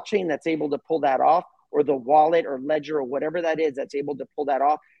the blockchain that's able to pull that off, or the wallet or ledger or whatever that is that's able to pull that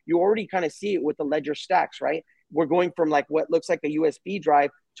off, you already kind of see it with the ledger stacks, right? We're going from like what looks like a USB drive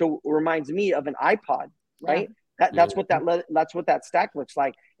to reminds me of an iPod, right? Yeah. That's what that stack looks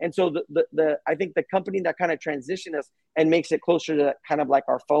like. And so I think the company that kind of transitioned us and makes it closer to kind of like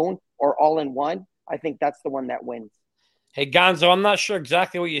our phone or all in one, I think that's the one that wins. Hey, Gonzo, I'm not sure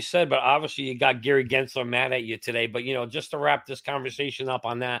exactly what you said, but obviously you got Gary Gensler mad at you today. But, just to wrap this conversation up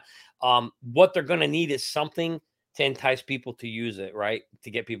on that, what they're going to need is something to entice people to use it, right? To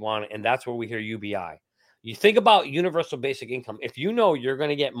get people on it. And that's where we hear UBI. You think about universal basic income. If you know you're going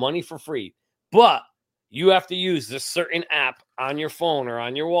to get money for free, but you have to use this certain app on your phone or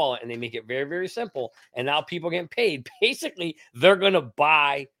on your wallet, and they make it very, very simple. And now people getting paid. Basically, they're going to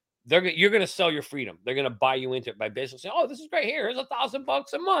buy. You're going to sell your freedom. They're going to buy you into it by basically saying, "Oh, this is great. Here's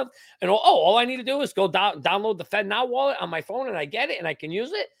 $1,000 a month, and all I need to do is go download the FedNow wallet on my phone, and I get it, and I can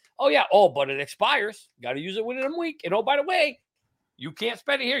use it. Oh yeah, but it expires. Got to use it within a week. And by the way, you can't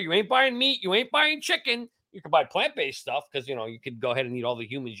spend it here. You ain't buying meat. You ain't buying chicken. You can buy plant-based stuff because you could go ahead and eat all the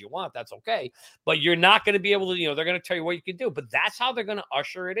humans you want. That's okay. But you're not going to be able to. They're going to tell you what you can do. But that's how they're going to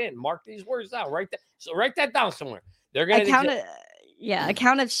usher it in. Mark these words down. Write that down somewhere. They're going to.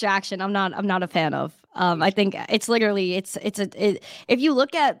 Account abstraction. I'm not a fan of. I think it's literally if you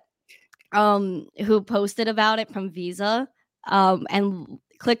look at who posted about it from Visa, and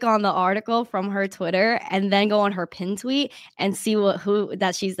click on the article from her Twitter, and then go on her pin tweet and see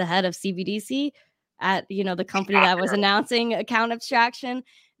that she's the head of CBDC at the company that was announcing account abstraction.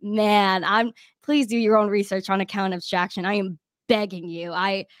 Man, please do your own research on account abstraction. I am begging you.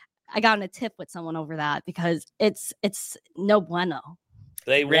 I got in a tip with someone over that because it's no bueno.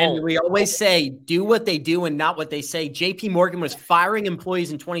 Randy, we always say, do what they do and not what they say. JP Morgan was firing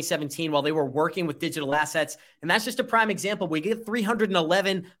employees in 2017 while they were working with digital assets. And that's just a prime example. We get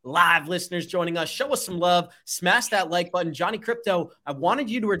 311 live listeners joining us. Show us some love. Smash that like button. Johnny Crypto, I wanted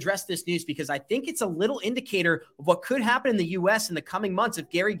you to address this news because I think it's a little indicator of what could happen in the U.S. in the coming months if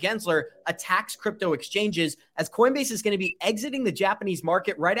Gary Gensler attacks crypto exchanges, as Coinbase is going to be exiting the Japanese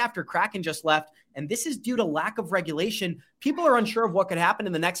market right after Kraken just left. And this is due to lack of regulation. People are unsure of what could happen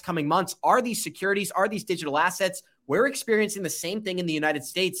in the next coming months. Are these securities? Are these digital assets? We're experiencing the same thing in the United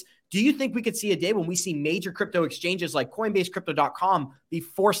States. Do you think we could see a day when we see major crypto exchanges like Coinbase, Crypto.com be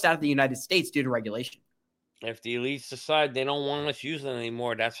forced out of the United States due to regulation? If the elites decide they don't want us using it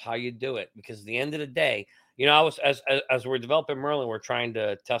anymore, that's how you do it. Because at the end of the day, I was as we're developing Merlin, we're trying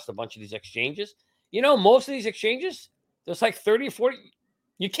to test a bunch of these exchanges. Most of these exchanges, there's like 30 or 40.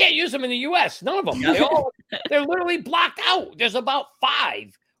 You can't use them in the U.S. None of them. They're literally blocked out. There's about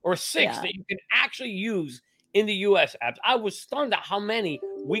 5 or 6 that you can actually use in the U.S. apps. I was stunned at how many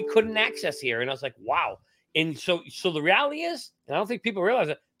we couldn't access here. And I was like, wow. And so the reality is, and I don't think people realize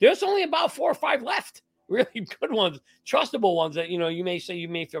it, there's only about 4 or 5 left. Really good ones, trustable ones that, you may say you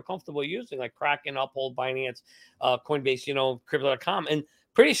may feel comfortable using, like Kraken, Uphold, Binance, Coinbase, Crypto.com. And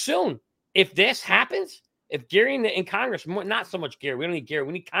pretty soon, if this happens, if Gary and Congress, not so much Gary, we don't need Gary,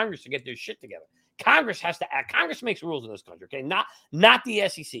 we need Congress to get their shit together. Congress has to act. Congress makes rules in this country, okay? Not the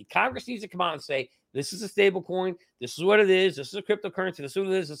SEC. Congress needs to come out and say, this is a stable coin. This is what it is. This is a cryptocurrency. This is what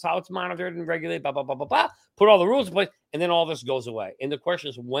it is. This is how it's monitored and regulated, blah, blah, blah, blah, blah. Put all the rules in place, and then all this goes away. And the question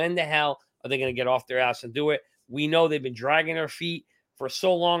is, when the hell are they going to get off their ass and do it? We know they've been dragging their feet for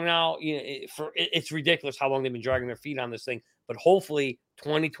so long now. It's ridiculous how long they've been dragging their feet on this thing. But hopefully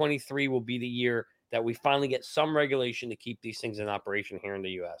 2023 will be the year that we finally get some regulation to keep these things in operation here in the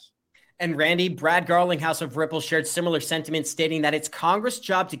U.S. And Randy, Brad Garlinghouse of Ripple shared similar sentiments, stating that it's Congress'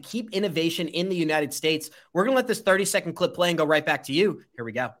 job to keep innovation in the United States. We're going to let this 30-second clip play and go right back to you. Here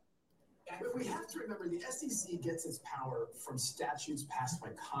we go. We have to remember the SEC gets its power from statutes passed by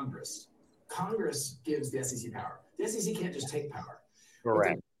Congress. Congress gives the SEC power. The SEC can't just take power.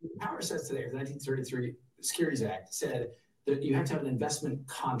 Correct. The power says today, the 1933 Securities Act said that you have to have an investment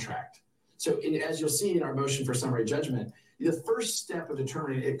contract. So as you'll see in our motion for summary judgment, the first step of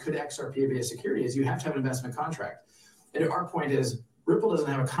determining it could XRP be a security is you have to have an investment contract. And our point is Ripple doesn't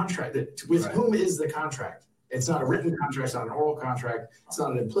have a contract. With whom is the contract? It's not a written contract. It's not an oral contract. It's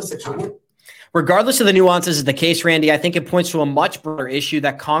not an implicit contract. Regardless of the nuances of the case, Randy, I think it points to a much broader issue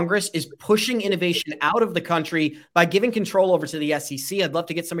that Congress is pushing innovation out of the country by giving control over to the SEC. I'd love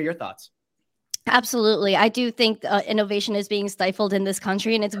to get some of your thoughts. Absolutely. I do think innovation is being stifled in this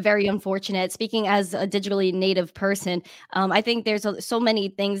country, and it's very unfortunate. Speaking as a digitally native person, I think there's so many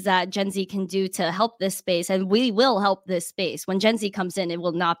things that Gen Z can do to help this space, and we will help this space. When Gen Z comes in, it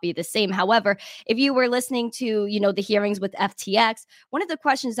will not be the same. However, if you were listening to, the hearings with FTX, one of the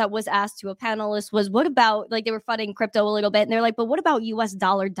questions that was asked to a panelist was, what about, like, they were funding crypto a little bit, and they're like, but what about US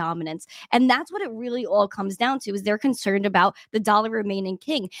dollar dominance? And that's what it really all comes down to, is they're concerned about the dollar remaining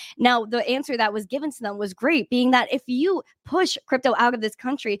king. Now, the answer that was given to them was great, being that if you push crypto out of this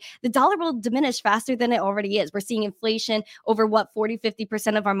country, the dollar will diminish faster than it already is. We're seeing inflation over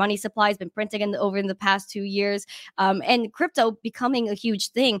 50% of our money supply has been printing over the past 2 years, and crypto becoming a huge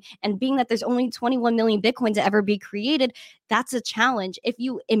thing. And being that there's only 21 million Bitcoin to ever be created, that's a challenge. If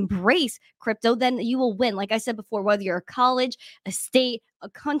you embrace crypto, then you will win. Like I said before, whether you're a college, a state, a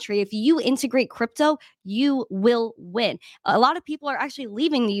country, if you integrate crypto, you will win. A lot of people are actually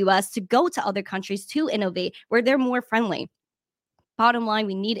leaving the US to go to other countries to innovate where they're more friendly. Bottom line,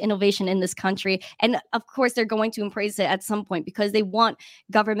 we need innovation in this country. And of course, they're going to embrace it at some point because they want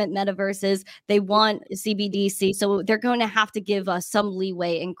government metaverses. They want CBDC. So they're going to have to give us some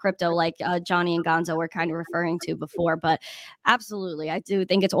leeway in crypto, like Johnny and Gonzo were kind of referring to before. But absolutely, I do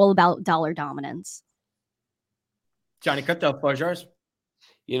think it's all about dollar dominance. Johnny Crypto, floor is yours.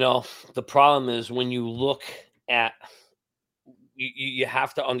 The problem is when you look at, you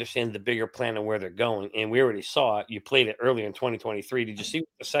have to understand the bigger plan and where they're going. And we already saw it. You played it earlier in 2023. Did you see what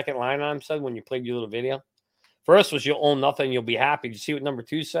the second line item said when you played your little video? First was, you'll own nothing, you'll be happy. Did you see what number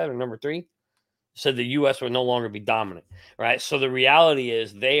 2 said, or number 3? It said the U.S. would no longer be dominant, right? So the reality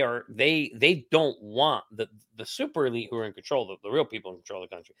is they don't want the super elite who are in control, the real people in control of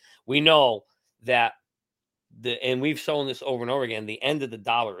the country. We know that and we've shown this over and over again, the end of the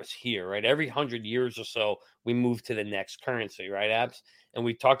dollar is here, right? Every 100 years or so, we move to the next currency, right, Abs? And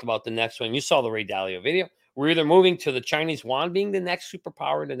we talked about the next one. You saw the Ray Dalio video. We're either moving to the Chinese yuan being the next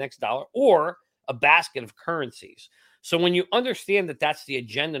superpower, the next dollar, or a basket of currencies. So when you understand that that's the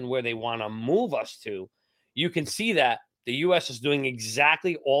agenda and where they want to move us to, you can see that the U.S. is doing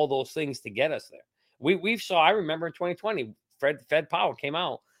exactly all those things to get us there. I remember in 2020, Fed Powell came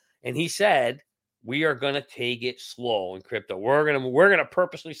out and he said, we are going to take it slow in crypto. We're going to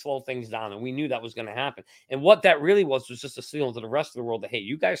purposely slow things down. And we knew that was going to happen. And what that really was just a signal to the rest of the world that, hey,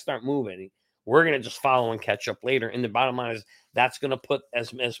 you guys start moving. We're going to just follow and catch up later. And the bottom line is that's going to put,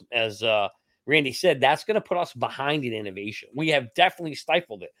 as Randy said, that's going to put us behind in innovation. We have definitely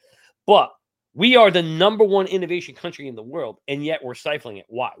stifled it. But we are the number one innovation country in the world, and yet we're stifling it.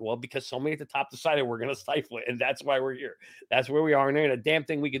 Why? Well, because somebody at the top decided we're going to stifle it, and that's why we're here. That's where we are, and there ain't a damn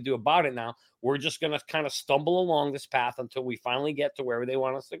thing we can do about it now. We're just going to kind of stumble along this path until we finally get to wherever they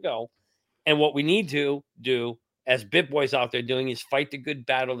want us to go. And what we need to do, as BitBoys out there doing, is fight the good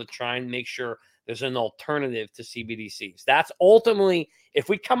battle to try and make sure there's an alternative to CBDCs. That's ultimately, if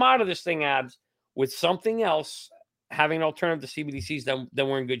we come out of this thing, Abs, with something else, having an alternative to CBDCs, then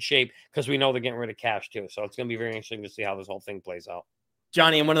we're in good shape, because we know they're getting rid of cash too. So it's going to be very interesting to see how this whole thing plays out.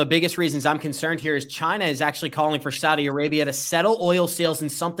 Johnny, and one of the biggest reasons I'm concerned here is China is actually calling for Saudi Arabia to settle oil sales in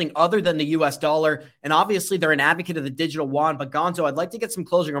something other than the U.S. dollar. And obviously, they're an advocate of the digital yuan. But Gonzo, I'd like to get some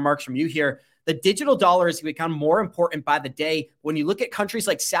closing remarks from you here. The digital dollar has become more important by the day. When you look at countries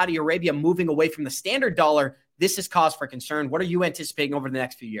like Saudi Arabia moving away from the standard dollar, this is cause for concern. What are you anticipating over the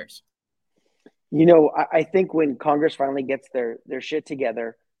next few years? I think when Congress finally gets their shit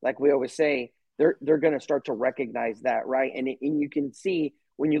together, like we always say, they're going to start to recognize that, right? And you can see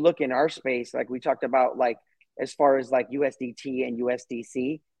when you look in our space, like we talked about, like as far as like USDT and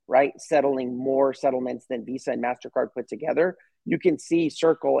USDC, right, settling more settlements than Visa and MasterCard put together. You can see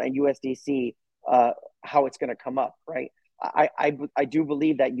Circle and USDC, how it's going to come up, right? I do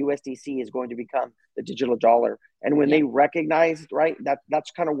believe that USDC is going to become the digital dollar, and when they recognize, right,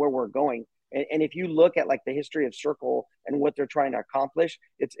 that's kind of where we're going. And if you look at like the history of Circle and what they're trying to accomplish,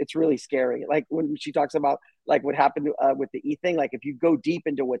 it's really scary. Like when she talks about like what happened with the E thing, like if you go deep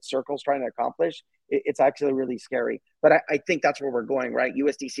into what Circle's trying to accomplish, it's actually really scary. But I think that's where we're going, right?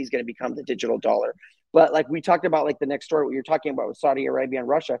 USDC is going to become the digital dollar. But like we talked about, like the next story, what you're talking about with Saudi Arabia and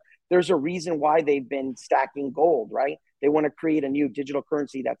Russia, there's a reason why they've been stacking gold, right? They want to create a new digital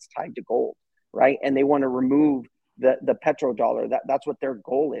currency that's tied to gold, right? And they want to remove the petrodollar. That's what their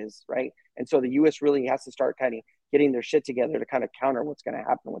goal is, right? And so the U.S. really has to start kind of getting their shit together to kind of counter what's going to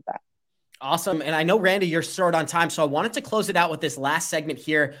happen with that. Awesome. And I know, Randy, you're short on time, so I wanted to close it out with this last segment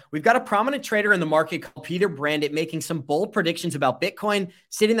here. We've got a prominent trader in the market called Peter Brandit making some bold predictions about Bitcoin,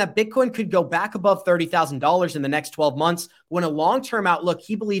 stating that Bitcoin could go back above $30,000 in the next 12 months. When a long-term outlook,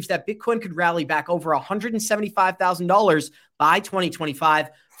 he believes that Bitcoin could rally back over $175,000 by 2025.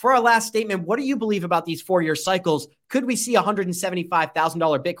 for our last statement, what do you believe about these 4-year cycles? Could we see $175,000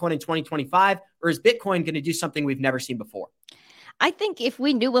 Bitcoin in 2025, or is Bitcoin going to do something we've never seen before? I think if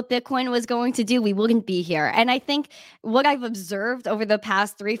we knew what Bitcoin was going to do, we wouldn't be here. And I think what I've observed over the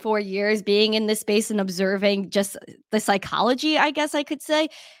past 3-4 years being in this space and observing just the psychology, I guess I could say,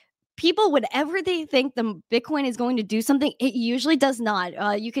 people, whenever they think the Bitcoin is going to do something, it usually does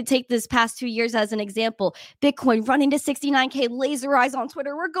not. You could take this past 2 years as an example. Bitcoin running to 69K, laser eyes on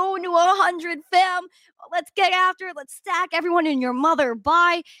Twitter. We're going to 100, fam. Let's get after it. Let's stack everyone in your mother.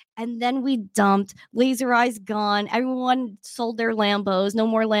 Buy. And then we dumped. Laser eyes gone. Everyone sold their Lambos. No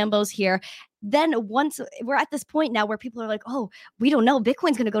more Lambos here. Then once we're at this point now where people are like, oh, we don't know.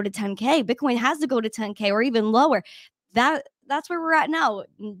 Bitcoin's going to go to 10K. Bitcoin has to go to 10K or even lower. That's where we're at now.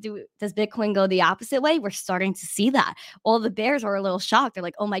 Does Bitcoin go the opposite way? We're starting to see that. All the bears are a little shocked. They're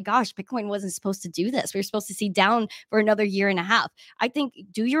like, oh my gosh, Bitcoin wasn't supposed to do this. We were supposed to see down for another 1.5 years. I think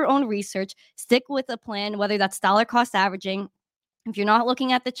do your own research, stick with a plan, whether that's dollar cost averaging. If you're not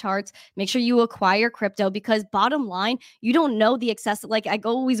looking at the charts, make sure you acquire crypto, because bottom line, you don't know the excess. Like I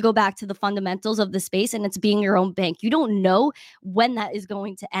always go back to the fundamentals of the space, and it's being your own bank. You don't know when that is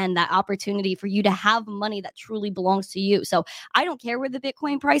going to end, that opportunity for you to have money that truly belongs to you. So I don't care where the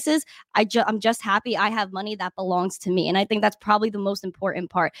Bitcoin price is. I'm just happy I have money that belongs to me. And I think that's probably the most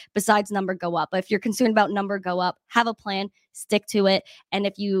important part besides number go up. But if you're concerned about number go up, have a plan, stick to it. And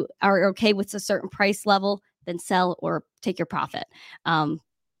if you are okay with a certain price level, then sell or take your profit.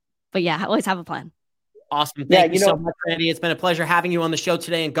 But yeah, always have a plan. Awesome. Thank you so much, Randy. It's been a pleasure having you on the show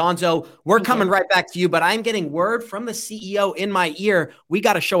today. And Gonzo, we're coming right back to you, but I'm getting word from the CEO in my ear. We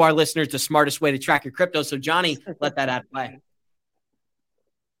got to show our listeners the smartest way to track your crypto. So Johnny, let that ad play.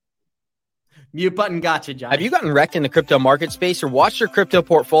 Mute button. Gotcha, Johnny. Have you gotten wrecked in the crypto market space or watched your crypto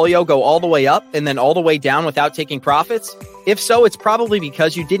portfolio go all the way up and then all the way down without taking profits? If so, it's probably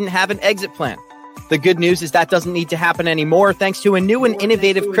because you didn't have an exit plan. The good news is that doesn't need to happen anymore thanks to a new and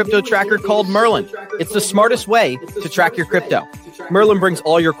innovative crypto tracker called Merlin. It's the smartest way to track your crypto. Merlin brings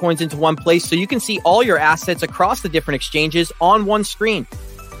all your coins into one place so you can see all your assets across the different exchanges on one screen.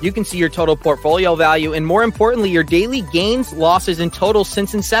 You can see your total portfolio value and, more importantly, your daily gains, losses, and totals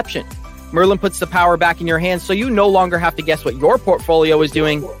since inception. Merlin puts the power back in your hands so you no longer have to guess what your portfolio is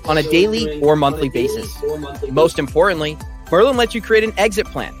doing on a daily or monthly basis. Most importantly, Merlin lets you create an exit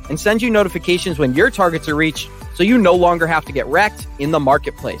plan and sends you notifications when your targets are reached so you no longer have to get wrecked in the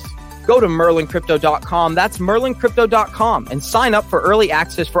marketplace. Go to merlincrypto.com, that's merlincrypto.com, and sign up for early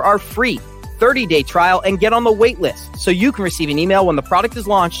access for our free 30-day trial and get on the wait list so you can receive an email when the product is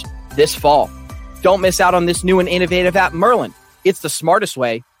launched this fall. Don't miss out on this new and innovative app, Merlin. It's the smartest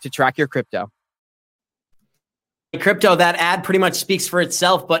way to track your crypto. Crypto, that ad pretty much speaks for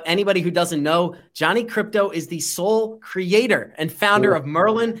itself, but anybody who doesn't know, Johnny Crypto is the sole creator and founder of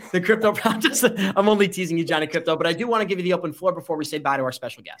Merlin, the crypto project. I'm only teasing you, Johnny Crypto, but I do want to give you the open floor before we say bye to our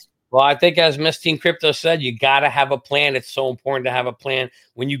special guest. Well, I think as Miss Teen Crypto said, you got to have a plan. It's so important to have a plan.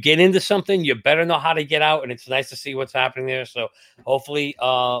 When you get into something, you better know how to get out, and it's nice to see what's happening there. So hopefully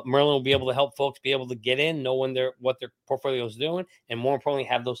Merlin will be able to help folks be able to get in, know when what their portfolio is doing, and more importantly,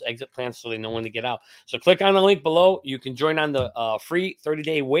 have those exit plans so they know when to get out. So click on the link below. You can join on the free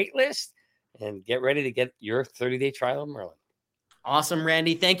 30-day wait list and get ready to get your 30-day trial of Merlin. Awesome,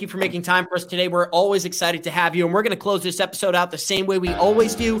 Randy. Thank you for making time for us today. We're always excited to have you, and we're going to close this episode out the same way we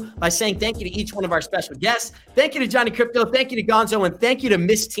always do by saying thank you to each one of our special guests. Thank you to Johnny Crypto. Thank you to Gonzo, and thank you to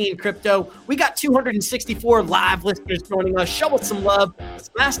Miss Teen Crypto. We got 264 live listeners joining us. Show us some love.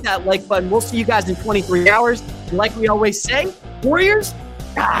 Smash that like button. We'll see you guys in 23 hours. And like we always say, Warriors,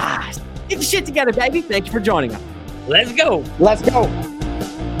 get your shit together, baby. Thank you for joining us. Let's go. Let's go.